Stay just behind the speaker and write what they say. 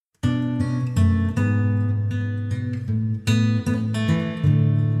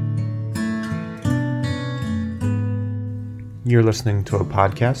You're listening to a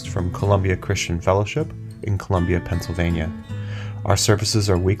podcast from Columbia Christian Fellowship in Columbia, Pennsylvania. Our services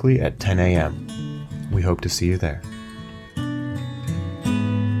are weekly at 10 a.m. We hope to see you there.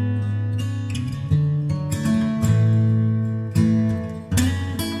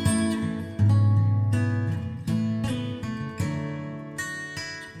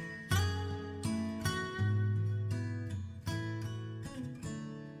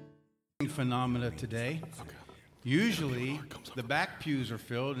 Phenomena today. Usually the back pews are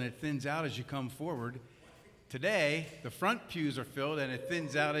filled and it thins out as you come forward. Today the front pews are filled and it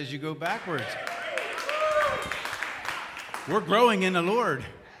thins out as you go backwards. We're growing in the Lord.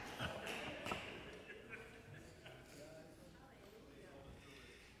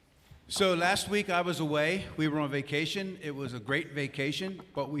 So last week I was away. We were on vacation. It was a great vacation,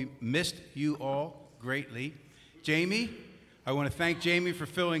 but we missed you all greatly. Jamie, I want to thank Jamie for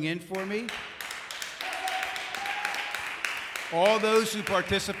filling in for me. All those who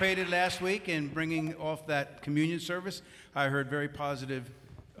participated last week in bringing off that communion service, I heard very positive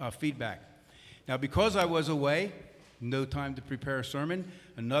feedback. Now, because I was away, no time to prepare a sermon,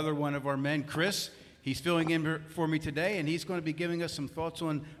 another one of our men, Chris, he's filling in for me today, and he's going to be giving us some thoughts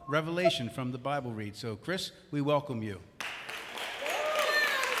on Revelation from the Bible read. So, Chris, we welcome you.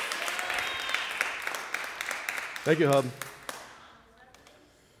 Thank you, Hub.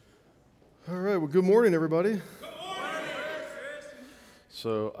 All right, well, good morning, everybody.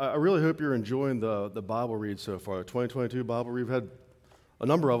 So I really hope you're enjoying the Bible read so far, the 2022 Bible read. We've had a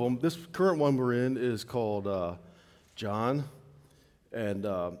number of them. This current one we're in is called John. And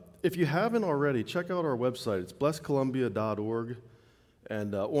if you haven't already, check out our website. It's blesscolumbia.org.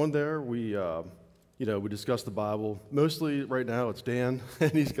 And on there, we discuss the Bible. Mostly right now it's Dan,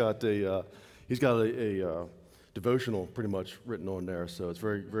 and he's got a devotional pretty much written on there. So it's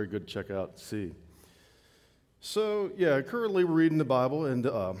very, very good to check out and see. So, currently we're reading the Bible, and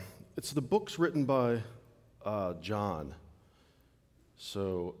it's the books written by John.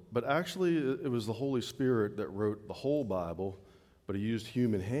 So, but actually it was the Holy Spirit that wrote the whole Bible, but he used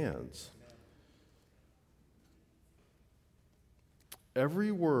human hands.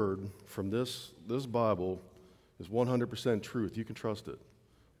 Every word from this Bible is 100% truth. You can trust it.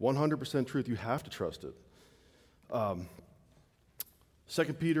 100% truth. You have to trust it.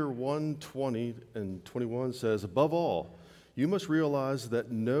 2 Peter 1:20 and 21 says, above all, you must realize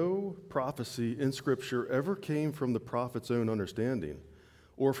that no prophecy in Scripture ever came from the prophet's own understanding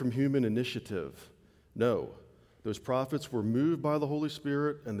or from human initiative. No, those prophets were moved by the Holy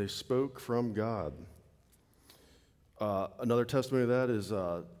Spirit and they spoke from God. Another testimony of that is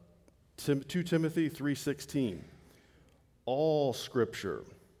 2 Timothy 3:16. All Scripture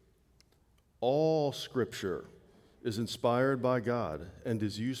is inspired by God and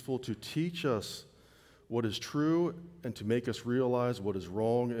is useful to teach us what is true and to make us realize what is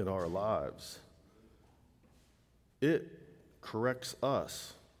wrong in our lives. It corrects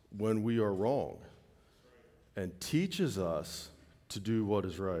us when we are wrong and teaches us to do what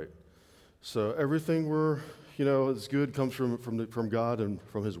is right. So everything is good comes from God and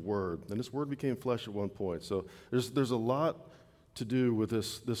from His Word. And this Word became flesh at one point. So there's a lot to do with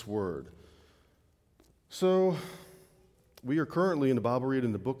this Word. So we are currently in the Bible read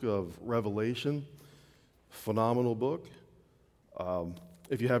in the book of Revelation. Phenomenal book.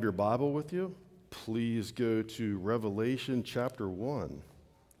 If you have your Bible with you, please go to Revelation chapter 1.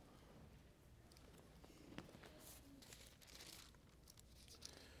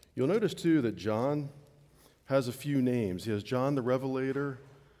 You'll notice, too, that John has a few names. He has John the Revelator,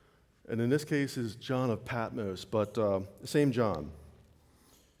 and in this case is John of Patmos, but same John.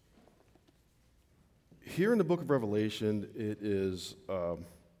 Here in the book of Revelation, it is,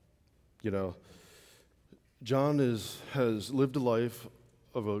 John has lived a life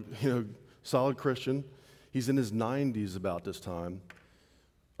of a solid Christian. He's in his 90s about this time.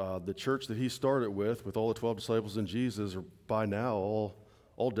 The church that he started with all the 12 disciples and Jesus, are by now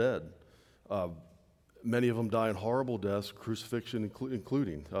all dead. Many of them die in horrible deaths, crucifixion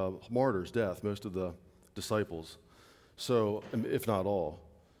including martyrs' death, most of the disciples. So, if not all.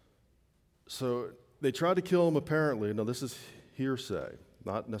 So they tried to kill him apparently. Now this is hearsay,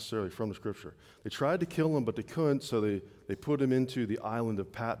 not necessarily from the Scripture. They tried to kill him, but they couldn't, so they put him into the island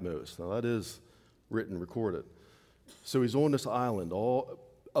of Patmos. Now that is written, recorded. So he's on this island,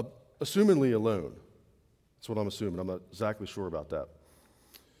 assumingly alone. That's what I'm assuming. I'm not exactly sure about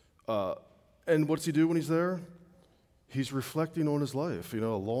that. And what's he do when he's there? He's reflecting on his life, a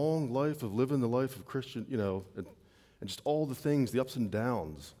long life of living the life of Christian, and just all the things, the ups and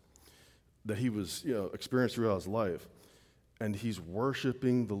downs that he was, experienced throughout his life. And he's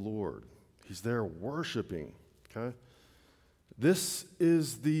worshiping the Lord. He's there worshiping, okay? This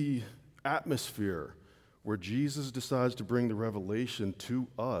is the atmosphere where Jesus decides to bring the revelation to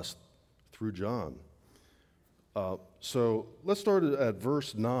us through John. So let's start at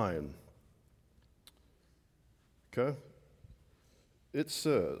verse 9. Okay? It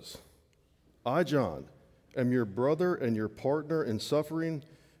says, I, John, am your brother and your partner in suffering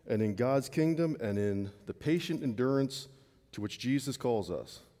and in God's kingdom and in the patient endurance to which Jesus calls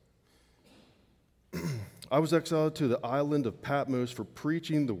us. I was exiled to the island of Patmos for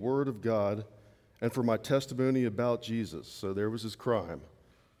preaching the word of God and for my testimony about Jesus. So there was his crime.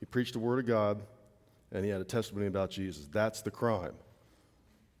 He preached the word of God and he had a testimony about Jesus. That's the crime.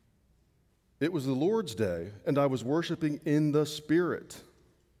 It was the Lord's day, and I was worshiping in the Spirit.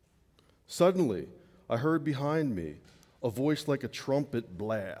 Suddenly, I heard behind me a voice like a trumpet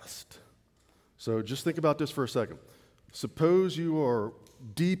blast. So just think about this for a second. Suppose you are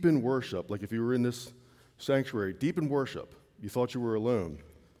deep in worship, like if you were in this sanctuary, deep in worship, you thought you were alone,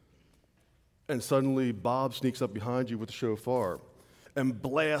 and suddenly Bob sneaks up behind you with a shofar and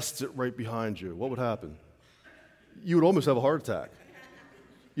blasts it right behind you. What would happen? You would almost have a heart attack,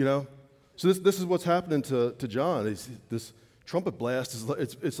 you know? So this is what's happening to John. This trumpet blast,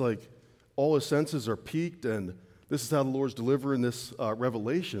 it's like all his senses are piqued, and this is how the Lord's delivering this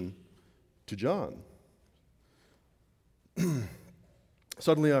revelation to John.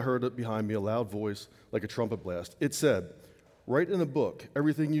 Suddenly I heard behind me a loud voice like a trumpet blast. It said, write in a book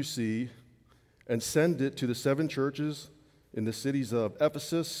everything you see and send it to the 7 churches in the cities of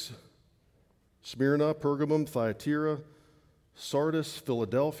Ephesus, Smyrna, Pergamum, Thyatira, Sardis,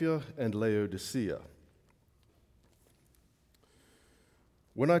 Philadelphia, and Laodicea.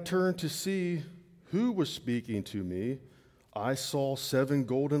 When I turned to see who was speaking to me, I saw 7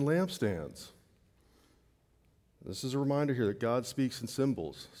 golden lampstands. This is a reminder here that God speaks in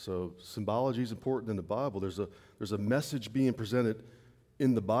symbols. So symbology is important in the Bible. There's a message being presented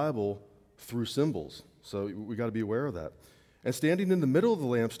in the Bible through symbols. So we got to be aware of that. And standing in the middle of the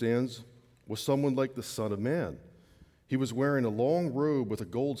lampstands was someone like the Son of Man. He was wearing a long robe with a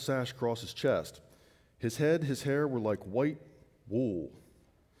gold sash across his chest. His head, his hair were like white wool,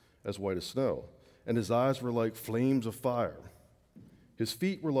 as white as snow, and his eyes were like flames of fire. His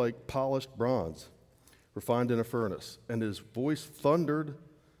feet were like polished bronze, refined in a furnace, and his voice thundered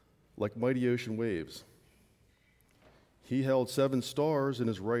like mighty ocean waves. He held 7 stars in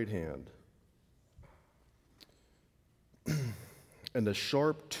his right hand, and a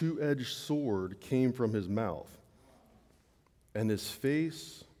sharp 2-edged sword came from his mouth. And his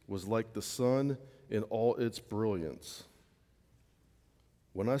face was like the sun in all its brilliance.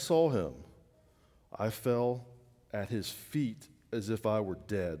 When I saw him, I fell at his feet as if I were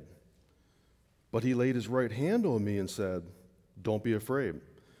dead. But he laid his right hand on me and said, don't be afraid.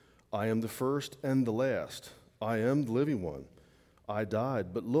 I am the first and the last. I am the living one. I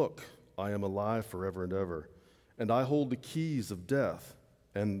died, but look, I am alive forever and ever. And I hold the keys of death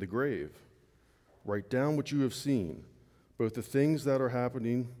and the grave. Write down what you have seen, both the things that are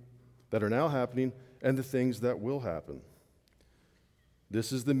now happening, and the things that will happen.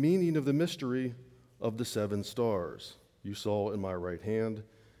 This is the meaning of the mystery of the 7 stars you saw in my right hand,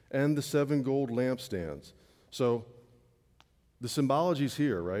 and the 7 gold lampstands. So the symbology is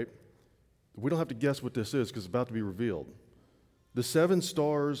here, right? We don't have to guess what this is because it's about to be revealed. The 7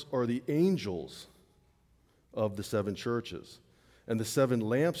 stars are the angels of the 7 churches, and the 7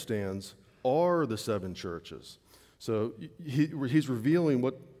 lampstands are the 7 churches. So he's revealing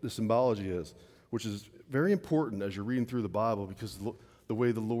what the symbology is, which is very important as you're reading through the Bible because the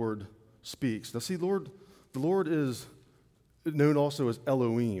way the Lord speaks. Now see, the Lord is known also as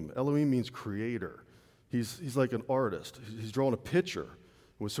Elohim. Elohim means creator. He's like an artist. He's drawing a picture.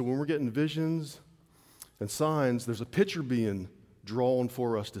 So when we're getting visions and signs, there's a picture being drawn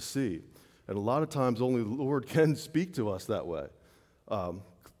for us to see. And a lot of times only the Lord can speak to us that way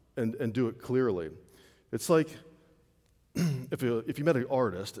and do it clearly. It's like if you met an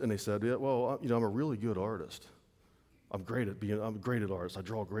artist and they said, yeah, well, I'm a really good artist. I'm great at artists. I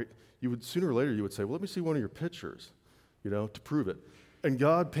draw great. Sooner or later you would say, well, let me see one of your pictures, to prove it. And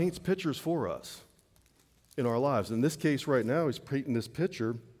God paints pictures for us in our lives. In this case right now, he's painting this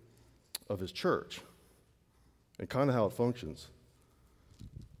picture of his church and kind of how it functions.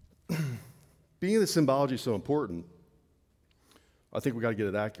 Being the symbology is so important, I think we got to get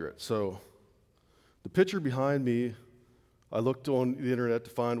it accurate. So the picture behind me, I looked on the internet to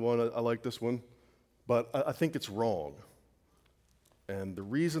find one. I like this one, but I think it's wrong. And the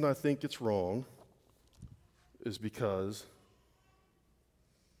reason I think it's wrong is because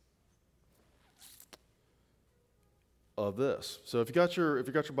of this. So if you got your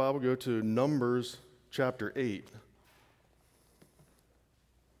Bible, go to Numbers chapter 8.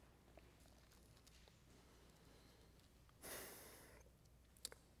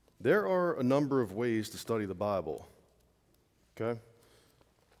 There are a number of ways to study the Bible. Okay?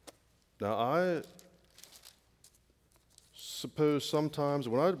 Now, I suppose sometimes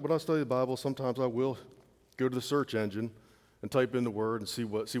when I study the Bible, sometimes I will go to the search engine and type in the word and see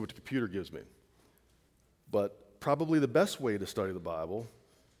what the computer gives me. But probably the best way to study the Bible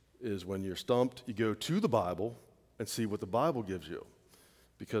is when you're stumped, you go to the Bible and see what the Bible gives you.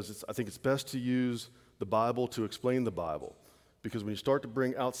 Because I think it's best to use the Bible to explain the Bible. Because when you start to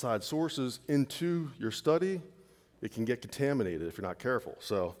bring outside sources into your study, it can get contaminated if you're not careful.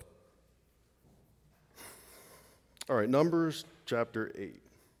 So, all right, Numbers chapter 8.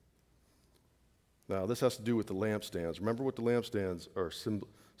 Now, this has to do with the lampstands. Remember what the lampstands are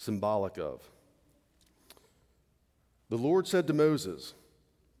symbolic of. The Lord said to Moses,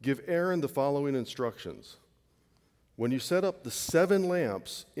 "Give Aaron the following instructions. When you set up the 7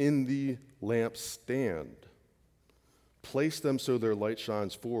 lamps in the lampstand, place them so their light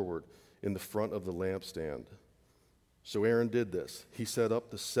shines forward in the front of the lampstand." So Aaron did this. He set up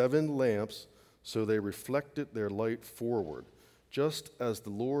the 7 lamps so they reflected their light forward, just as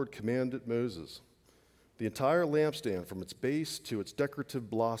the Lord commanded Moses. The entire lampstand, from its base to its decorative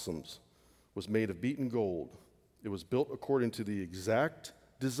blossoms, was made of beaten gold. It was built according to the exact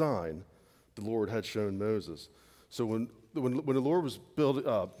design the Lord had shown Moses. So when the Lord was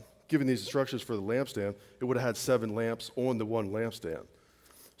giving these instructions for the lampstand, it would have had 7 lamps on the one lampstand.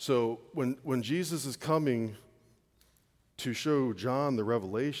 So when Jesus is coming to show John the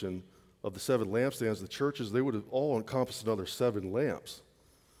revelation of the 7 lampstands, the churches, they would have all encompassed another 7 lamps.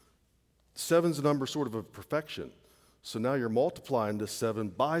 7's a number sort of perfection. So now you're multiplying this 7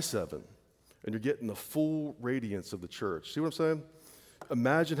 by 7, and you're getting the full radiance of the church. See what I'm saying?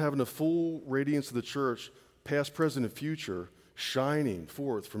 Imagine having the full radiance of the church, past, present, and future, shining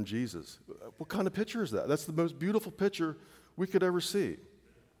forth from Jesus. What kind of picture is that? That's the most beautiful picture we could ever see.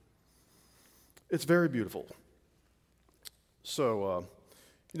 It's very beautiful. So,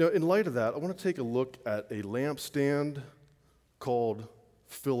 in light of that, I want to take a look at a lampstand called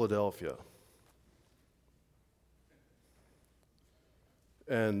Philadelphia.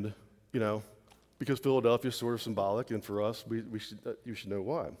 And, because Philadelphia is sort of symbolic, and for us, you should know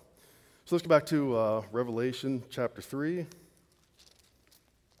why. So let's go back to Revelation chapter 3.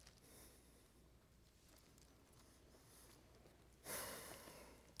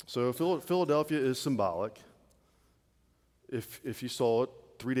 So Philadelphia is symbolic. If you saw it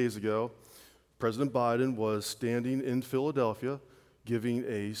 3 days ago, President Biden was standing in Philadelphia giving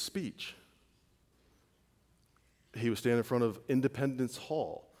a speech. He was standing in front of Independence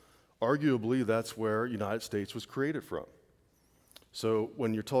Hall. Arguably, that's where the United States was created from. So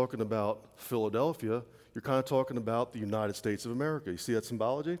when you're talking about Philadelphia, you're kind of talking about the United States of America. You see that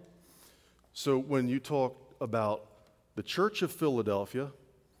symbology? So when you talk about the Church of Philadelphia,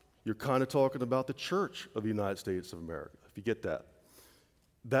 you're kind of talking about the Church of the United States of America, if you get that.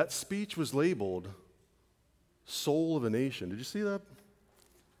 That speech was labeled Soul of a Nation. Did you see that?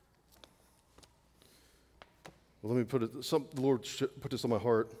 Well, let me put it, the Lord put this on my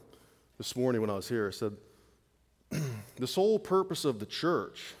heart this morning when I was here. I said, the sole purpose of the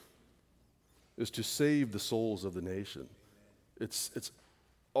church is to save the souls of the nation.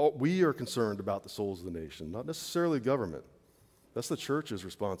 We are concerned about the souls of the nation, not necessarily government. That's the church's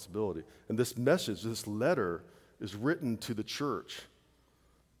responsibility. And this message, this letter, is written to the church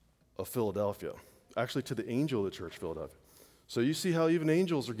of Philadelphia, actually to the angel of the church of Philadelphia. So you see how even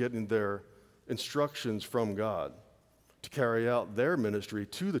angels are getting their instructions from God to carry out their ministry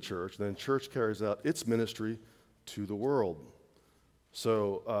to the church, and then church carries out its ministry to the world.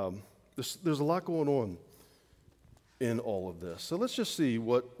 So there's a lot going on in all of this. So let's just see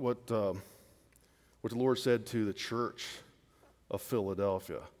what the Lord said to the church of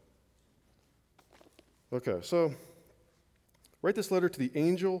Philadelphia. Okay, so write this letter to the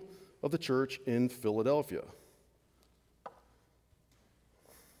angel of the church in Philadelphia.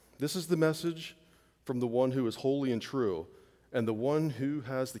 This is the message from the one who is holy and true, and the one who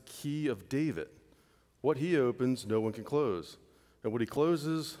has the key of David. What he opens, no one can close, and what he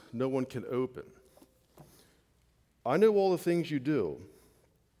closes, no one can open. I know all the things you do,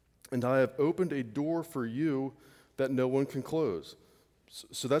 and I have opened a door for you that no one can close.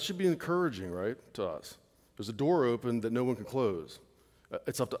 So that should be encouraging, right, to us. There's a door open that no one can close.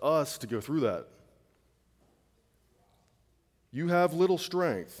 It's up to us to go through that. You have little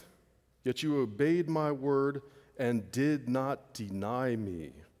strength, yet you obeyed my word and did not deny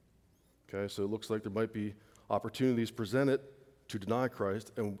me. Okay, so it looks like there might be opportunities presented to deny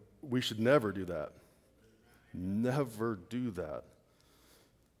Christ, and we should never do that. Never do that.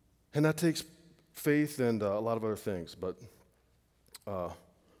 And that takes faith and a lot of other things, but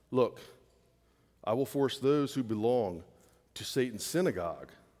Look, I will force those who belong to Satan's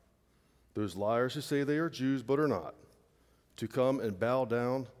synagogue, those liars who say they are Jews but are not, to come and bow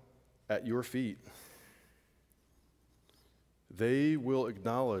down at your feet. They will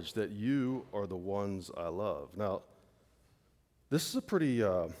acknowledge that you are the ones I love. Now, this is a pretty,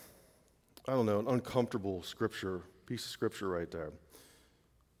 an uncomfortable piece of scripture right there.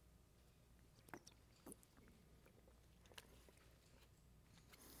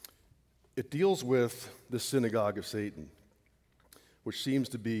 It deals with the synagogue of Satan, which seems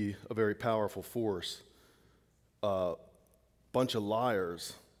to be a very powerful force. Bunch of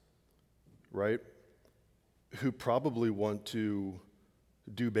liars, right, who probably want to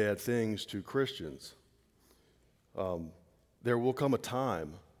do bad things to Christians. There will come a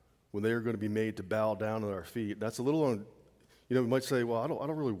time when they are going to be made to bow down at our feet. That's a little, we might say, well, I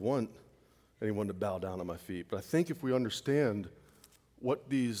don't really want anyone to bow down at my feet. But I think if we understand what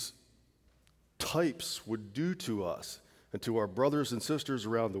these types would do to us and to our brothers and sisters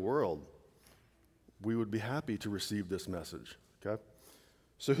around the world, we would be happy to receive this message, okay?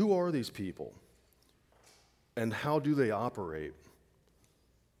 So who are these people? And how do they operate?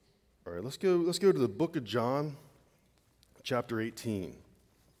 All right, let's go to the book of John, chapter 18.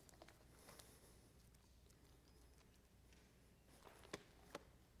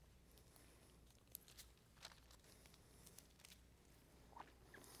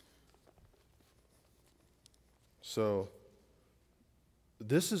 So,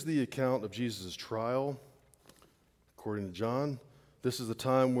 this is the account of Jesus' trial, according to John. This is the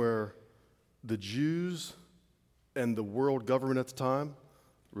time where the Jews and the world government at the time,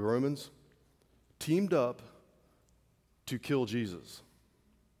 the Romans, teamed up to kill Jesus.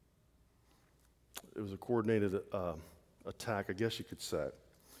 It was a coordinated attack, I guess you could say.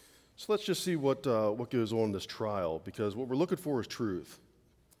 So let's just see what goes on in this trial, because what we're looking for is truth.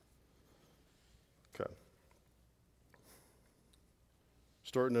 Okay.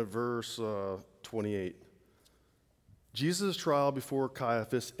 Starting at verse 28. Jesus' trial before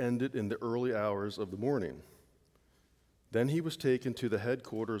Caiaphas ended in the early hours of the morning. Then he was taken to the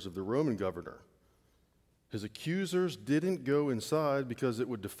headquarters of the Roman governor. His accusers didn't go inside because it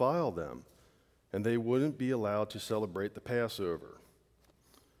would defile them, and they wouldn't be allowed to celebrate the Passover.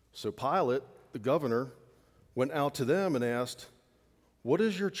 So Pilate, the governor, went out to them and asked, "What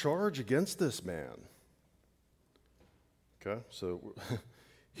is your charge against this man?" Okay, so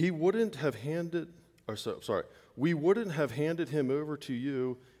we wouldn't have handed him over to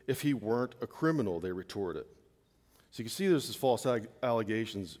you if he weren't a criminal, they retorted. So you can see there's this false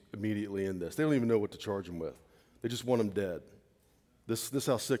allegations immediately in this. They don't even know what to charge him with. They just want him dead. This is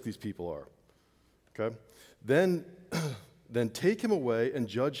how sick these people are. Okay? Then take him away and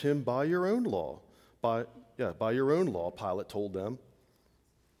judge him by your own law. By your own law, Pilate told them.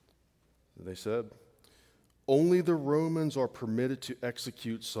 And they said, "Only the Romans are permitted to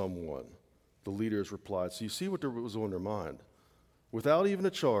execute someone," the leaders replied. So you see what was on their mind. Without even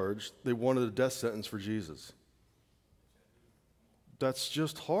a charge, they wanted a death sentence for Jesus. That's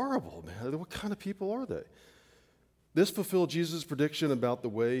just horrible, man. What kind of people are they? This fulfilled Jesus' prediction about the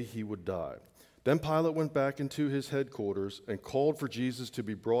way he would die. Then Pilate went back into his headquarters and called for Jesus to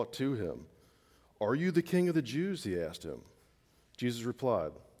be brought to him. "Are you the king of the Jews?" he asked him. Jesus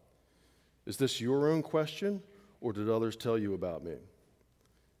replied, "Is this your own question, or did others tell you about me?"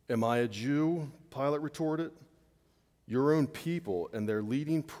 "Am I a Jew?" Pilate retorted. "Your own people and their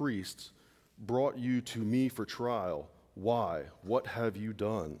leading priests brought you to me for trial. Why? What have you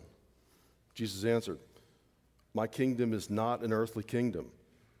done?" Jesus answered, "My kingdom is not an earthly kingdom.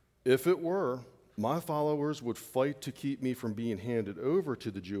 If it were, my followers would fight to keep me from being handed over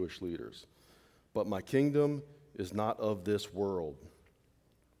to the Jewish leaders. But my kingdom is not of this world."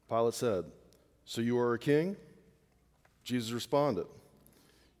 Pilate said, "So you are a king?" Jesus responded,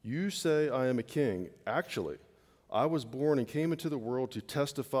 "You say I am a king. Actually, I was born and came into the world to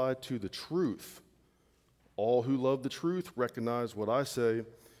testify to the truth. All who love the truth recognize what I say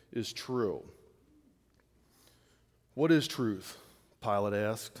is true." "What is truth?" Pilate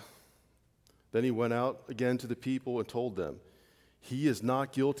asked. Then he went out again to the people and told them, "He is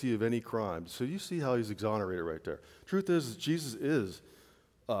not guilty of any crime." So you see how he's exonerated right there. Truth is, Jesus is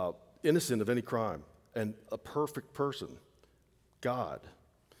innocent of any crime and a perfect person, God.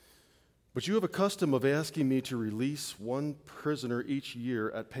 "But you have a custom of asking me to release one prisoner each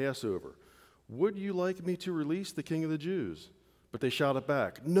year at Passover. Would you like me to release the King of the Jews?" But they shouted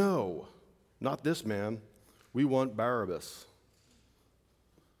back, "No, not this man. We want Barabbas."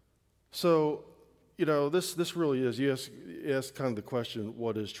 So, this really is, you ask kind of the question,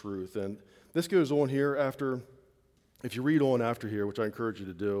 what is truth? And this goes on here after if you read on after here, which I encourage you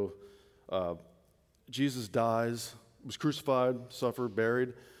to do, Jesus dies, was crucified, suffered,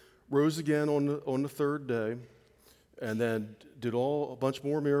 buried, rose again on the third day, and then did a bunch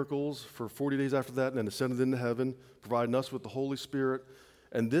more miracles for 40 days after that, and then ascended into heaven, providing us with the Holy Spirit.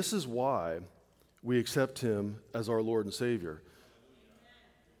 And this is why we accept him as our Lord and Savior.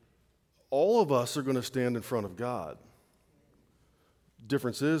 All of us are going to stand in front of God.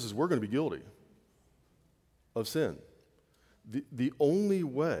 Difference is we're going to be guilty of sin. The only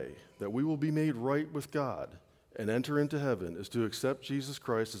way that we will be made right with God and enter into heaven is to accept Jesus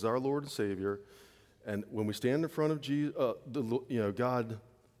Christ as our Lord and Savior. And when we stand in front of God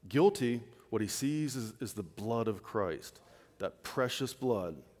guilty, what he sees is the blood of Christ, that precious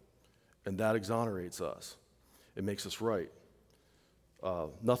blood, and that exonerates us. It makes us right.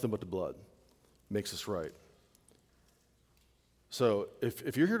 Nothing but the blood makes us right. So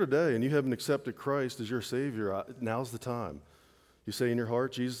if you're here today and you haven't accepted Christ as your Savior, now's the time. You say in your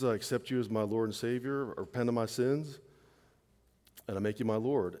heart, Jesus, I accept you as my Lord and Savior, I repent of my sins, and I make you my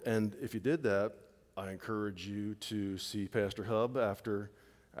Lord. And if you did that, I encourage you to see Pastor Hub after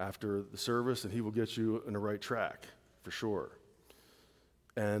the service, and he will get you on the right track, for sure.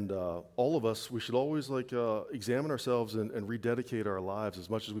 And all of us, we should always examine ourselves and rededicate our lives as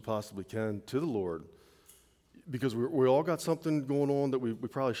much as we possibly can to the Lord, because we all got something going on that we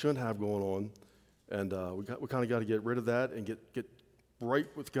probably shouldn't have going on, and we kind of got to get rid of that and get right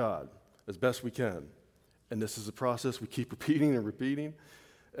with God as best we can. And this is a process we keep repeating and repeating,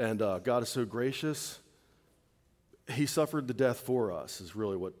 and God is so gracious. He suffered the death for us is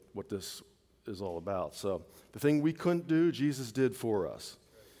really what this is all about. So the thing we couldn't do, Jesus did for us.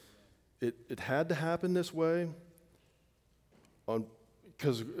 It had to happen this way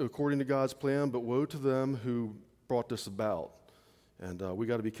because according to God's plan, but woe to them who brought this about. And we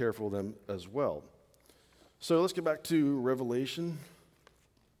got to be careful of them as well. So let's get back to Revelation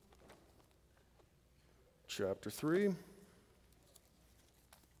chapter 3.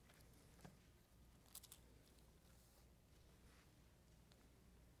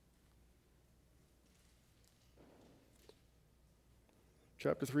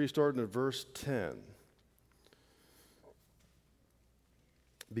 Chapter 3, starting at verse 10.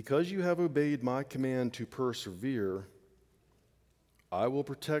 Because you have obeyed my command to persevere, I will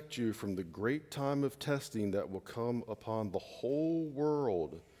protect you from the great time of testing that will come upon the whole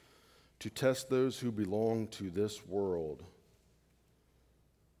world to test those who belong to this world.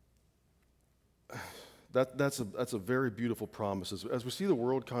 That's a very beautiful promise. As we see the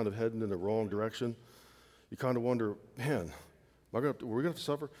world kind of heading in the wrong direction, you kind of wonder, man, we're going to have to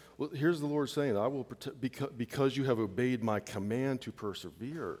suffer? Well, here's the Lord saying, I will protect, because you have obeyed my command to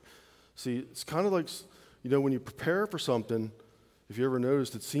persevere. See, it's kind of like, when you prepare for something, if you ever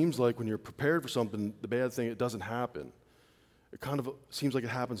noticed, it seems like when you're prepared for something, the bad thing, it doesn't happen. It kind of seems like it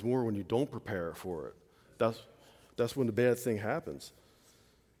happens more when you don't prepare for it. That's when the bad thing happens.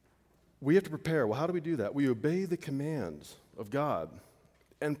 We have to prepare. Well, how do we do that? We obey the commands of God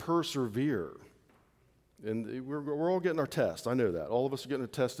and persevere. And we're all getting our test. I know that. All of us are getting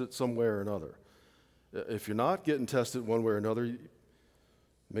tested some way or another. If you're not getting tested one way or another,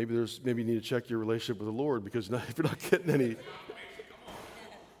 maybe you need to check your relationship with the Lord, because if you're not getting any.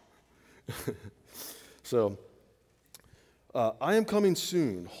 So, I am coming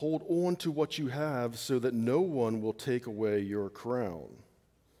soon. Hold on to what you have so that no one will take away your crown.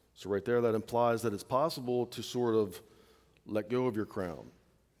 So right there, that implies that it's possible to sort of let go of your crown.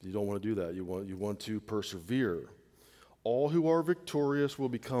 You don't want to do that. You want to persevere. All who are victorious will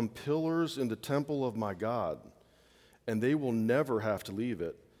become pillars in the temple of my God, and they will never have to leave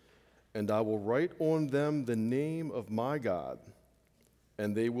it. And I will write on them the name of my God,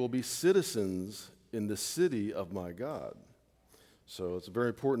 and they will be citizens in the city of my God. So it's very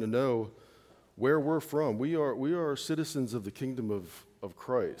important to know where we're from. We are citizens of the kingdom of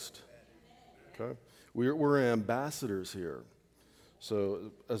Christ. Okay? We're ambassadors here.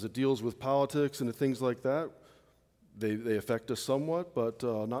 So as it deals with politics and things like that, they affect us somewhat, but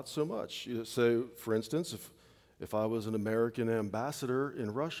not so much. So, for instance, if I was an American ambassador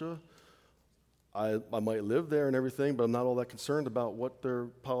in Russia, I might live there and everything, but I'm not all that concerned about what their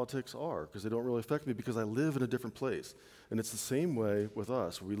politics are, because they don't really affect me, because I live in a different place. And it's the same way with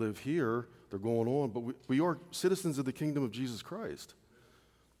us. We live here, they're going on, but we are citizens of the kingdom of Jesus Christ.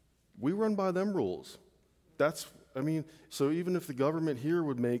 We run by them rules. So even if the government here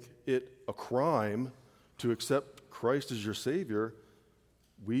would make it a crime to accept Christ as your Savior,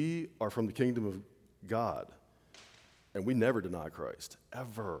 we are from the kingdom of God, and we never deny Christ,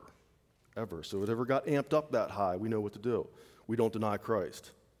 ever. So if it ever got amped up that high, we know what to do. We don't deny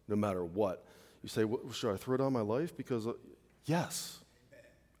Christ, no matter what. You say, should I throw down my life? Because, yes,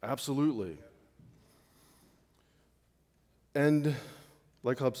 absolutely. And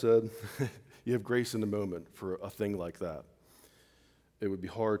like Hub said, you have grace in the moment for a thing like that. It would be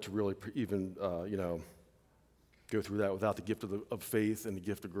hard to really even, go through that without the gift of faith and the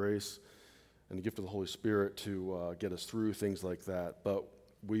gift of grace and the gift of the Holy Spirit to get us through things like that. But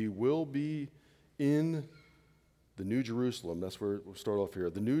we will be in the New Jerusalem. That's where we'll start off here.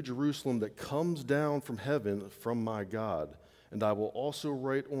 The New Jerusalem that comes down from heaven from my God, and I will also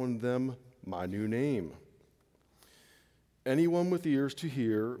write on them my new name. Anyone with ears to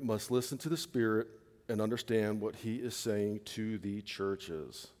hear must listen to the Spirit and understand what he is saying to the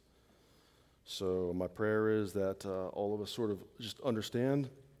churches. So my prayer is that all of us sort of just understand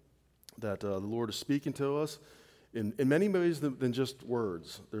that the Lord is speaking to us in many ways than just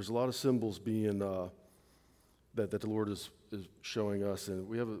words. There's a lot of symbols being that the Lord is showing us, and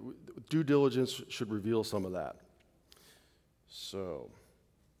we have due diligence should reveal some of that. So,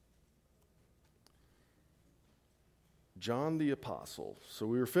 John the Apostle. So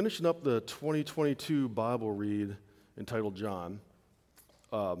we were finishing up the 2022 Bible read entitled John.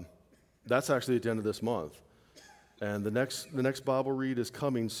 That's actually at the end of this month. And the next Bible read is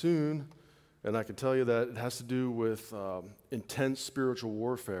coming soon, and I can tell you that it has to do with intense spiritual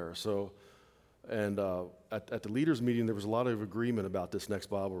warfare. So, and at the leaders' meeting, there was a lot of agreement about this next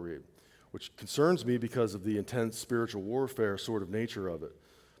Bible read, which concerns me because of the intense spiritual warfare sort of nature of it.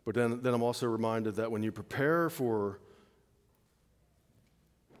 But then I'm also reminded that when you prepare for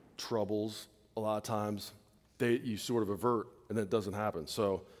troubles, a lot of times you sort of avert, and it doesn't happen.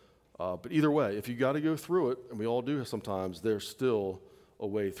 So, but either way, if you got to go through it, and we all do sometimes, there's still a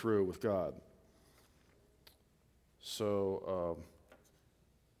way through with God. So,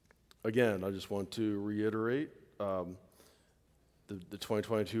 again, I just want to reiterate the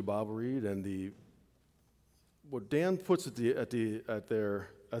 2022 Bible read and what Dan puts on the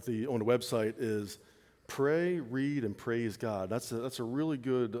website is pray, read, and praise God. That's a really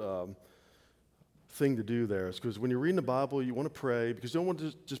good thing to do there. Because when you're reading the Bible, you want to pray because you don't want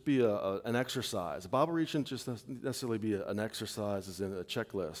to just be an exercise. A Bible read shouldn't just necessarily be an exercise as in a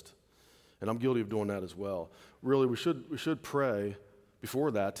checklist. And I'm guilty of doing that as well. Really, we should pray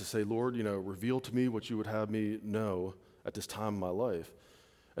before that to say, Lord, reveal to me what you would have me know at this time in my life.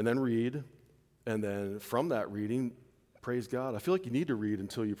 And then read, and then from that reading, praise God. I feel like you need to read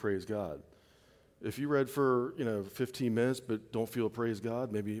until you praise God. If you read for 15 minutes but don't feel praise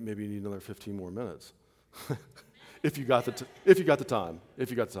God, maybe you need another 15 more minutes. if you got the time.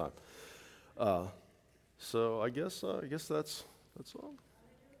 So I guess that's all.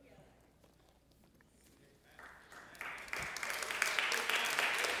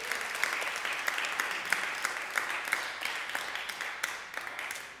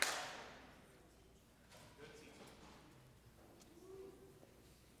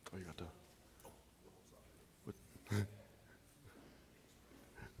 Oh, you got to.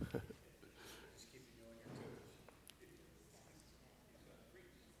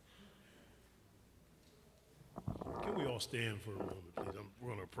 Can we all stand for a moment, please? We're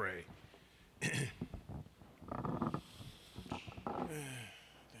going to pray. Thank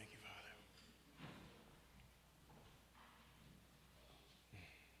you, Father.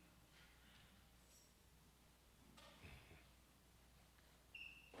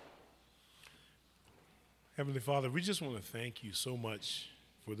 Heavenly Father, we just want to thank you so much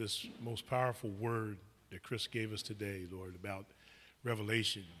for this most powerful word that Chris gave us today, Lord, about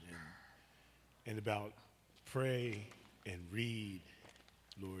revelation and about pray and read,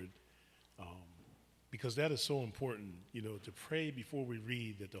 Lord, because that is so important, to pray before we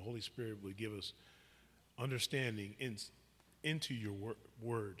read, that the Holy Spirit would give us understanding into your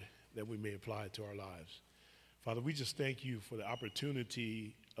word that we may apply it to our lives. Father, we just thank you for the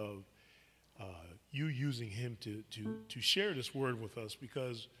opportunity of you using him to share this word with us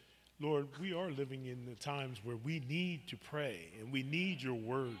because, Lord, we are living in the times where we need to pray and we need your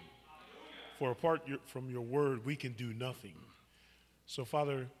word. For apart from your word, we can do nothing. So,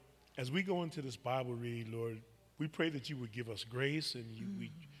 Father, as we go into this Bible read, Lord, we pray that you would give us grace and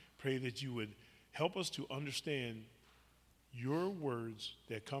we pray that you would help us to understand your words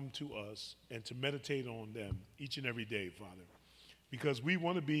that come to us and to meditate on them each and every day, Father, because we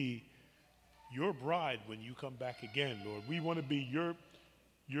want to be your bride when you come back again, Lord. We want to be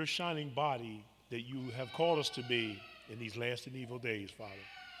your shining body that you have called us to be in these last and evil days, Father.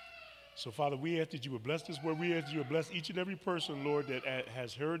 So, Father, we ask that you would bless this word. We ask that you would bless each and every person, Lord, that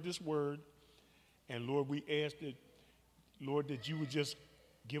has heard this word. And, Lord, we ask that, Lord, that you would just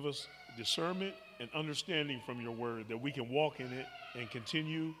give us discernment and understanding from your word, that we can walk in it and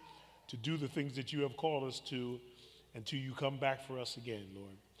continue to do the things that you have called us to until you come back for us again,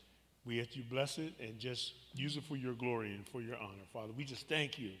 Lord. We ask you bless it and just use it for your glory and for your honor, Father. We just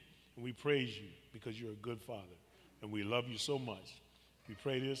thank you and we praise you because you're a good Father, and we love you so much. We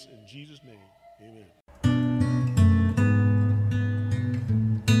pray this in Jesus' name. Amen.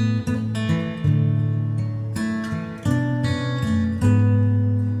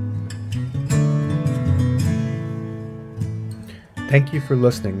 Thank you for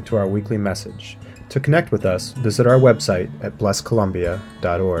listening to our weekly message. To connect with us, visit our website at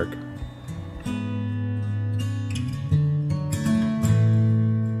blesscolumbia.org.